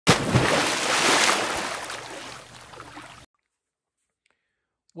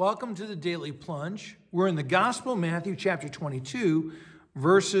Welcome to the Daily Plunge. We're in the Gospel of Matthew chapter 22,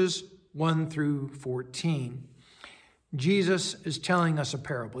 verses 1 through 14. Jesus is telling us a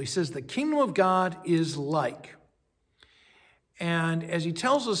parable. He says, the kingdom of God is like. And as he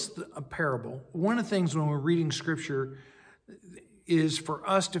tells us a parable, one of the things when we're reading scripture is for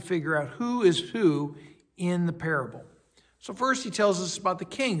us to figure out who is who in the parable. So first he tells us about the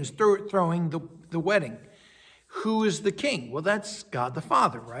king who's throwing the wedding. Who is the king? Well, that's God the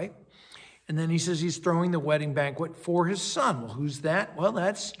Father, right? And then he says he's throwing the wedding banquet for his son. Well, who's that? Well,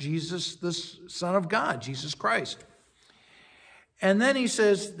 that's Jesus, the Son of God, Jesus Christ. And then he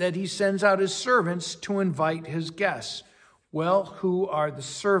says that he sends out his servants to invite his guests. Well, who are the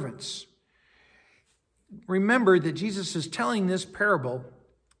servants? Remember that Jesus is telling this parable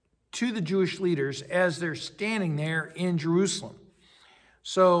to the Jewish leaders as they're standing there in Jerusalem.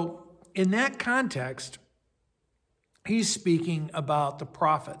 So in that context, he's speaking about the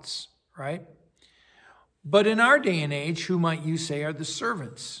prophets, right? But in our day and age, who might you say are the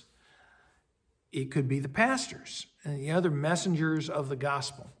servants? It could be the pastors and the other messengers of the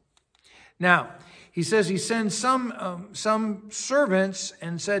gospel. Now, he says he sends some servants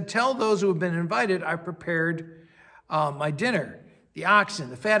and said, tell those who have been invited, I prepared my dinner. The oxen,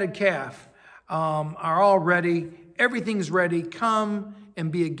 the fatted calf are all ready. Everything's ready. Come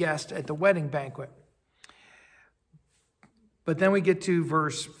and be a guest at the wedding banquet. But then we get to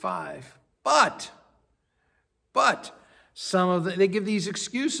verse 5. But they give these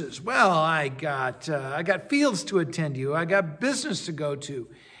excuses. Well, I got fields to attend to. I got business to go to.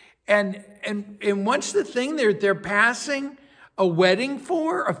 And what's the thing they're passing a wedding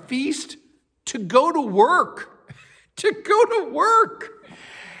for, a feast, to go to work, to go to work.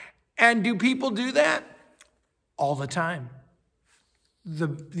 And do people do that? All the time.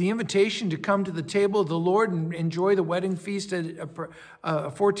 The invitation to come to the table of the Lord and enjoy the wedding feast, a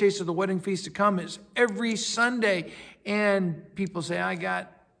foretaste of the wedding feast to come is every Sunday. And people say, I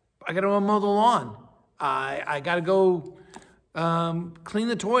got to go mow the lawn. I got to go clean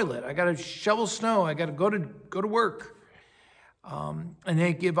the toilet. I got to shovel snow. I got to go to work. And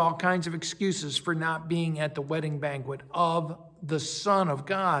they give all kinds of excuses for not being at the wedding banquet of the Son of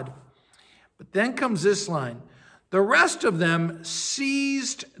God. But then comes this line. The rest of them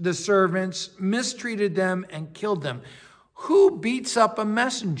seized the servants, mistreated them, and killed them. Who beats up a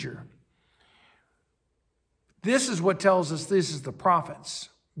messenger? This is what tells us this is the prophets,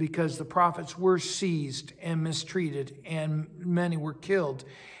 because the prophets were seized and mistreated, and many were killed.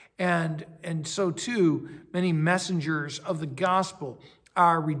 And so too, many messengers of the gospel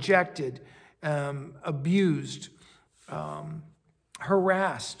are rejected, abused,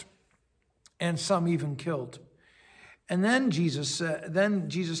 harassed, and some even killed. And then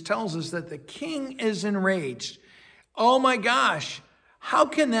Jesus tells us that the king is enraged. Oh my gosh, how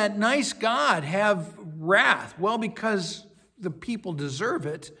can that nice God have wrath? Well, because the people deserve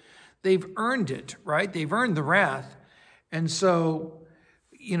it. They've earned it, right? They've earned the wrath. And so,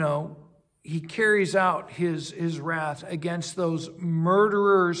 he carries out his wrath against those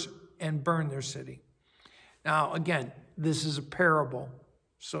murderers and burn their city. Now, again, this is a parable,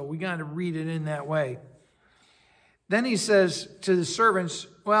 so we got to read it in that way. Then he says to the servants,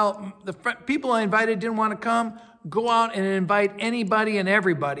 well, the people I invited didn't want to come. Go out and invite anybody and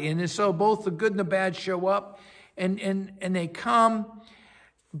everybody. And so both the good and the bad show up and they come.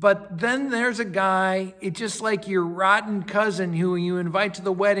 But then there's a guy, it's just like your rotten cousin who you invite to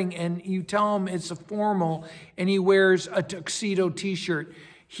the wedding and you tell him it's a formal and he wears a tuxedo t-shirt.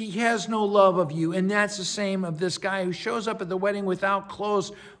 He has no love of you. And that's the same of this guy who shows up at the wedding without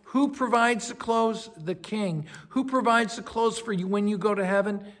clothes. Who provides the clothes? The king. Who provides the clothes for you when you go to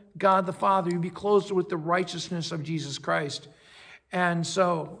heaven? God the Father. You'll be clothed with the righteousness of Jesus Christ. And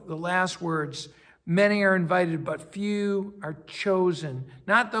so the last words, many are invited, but few are chosen.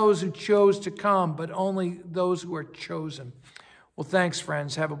 Not those who chose to come, but only those who are chosen. Well, thanks,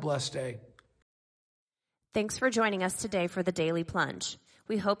 friends. Have a blessed day. Thanks for joining us today for the Daily Plunge.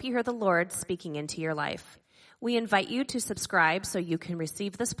 We hope you hear the Lord speaking into your life. We invite you to subscribe so you can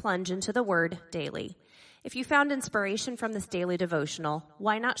receive this plunge into the Word daily. If you found inspiration from this daily devotional,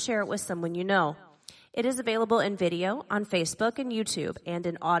 why not share it with someone you know? It is available in video on Facebook and YouTube and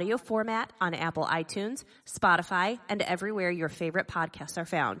in audio format on Apple iTunes, Spotify, and everywhere your favorite podcasts are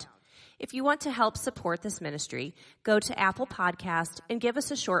found. If you want to help support this ministry, go to Apple Podcast and give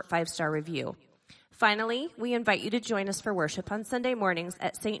us a short 5-star review. Finally, we invite you to join us for worship on Sunday mornings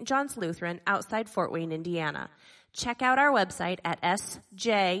at St. John's Lutheran outside Fort Wayne, Indiana. Check out our website at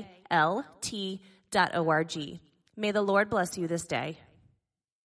sjlt.org. May the Lord bless you this day.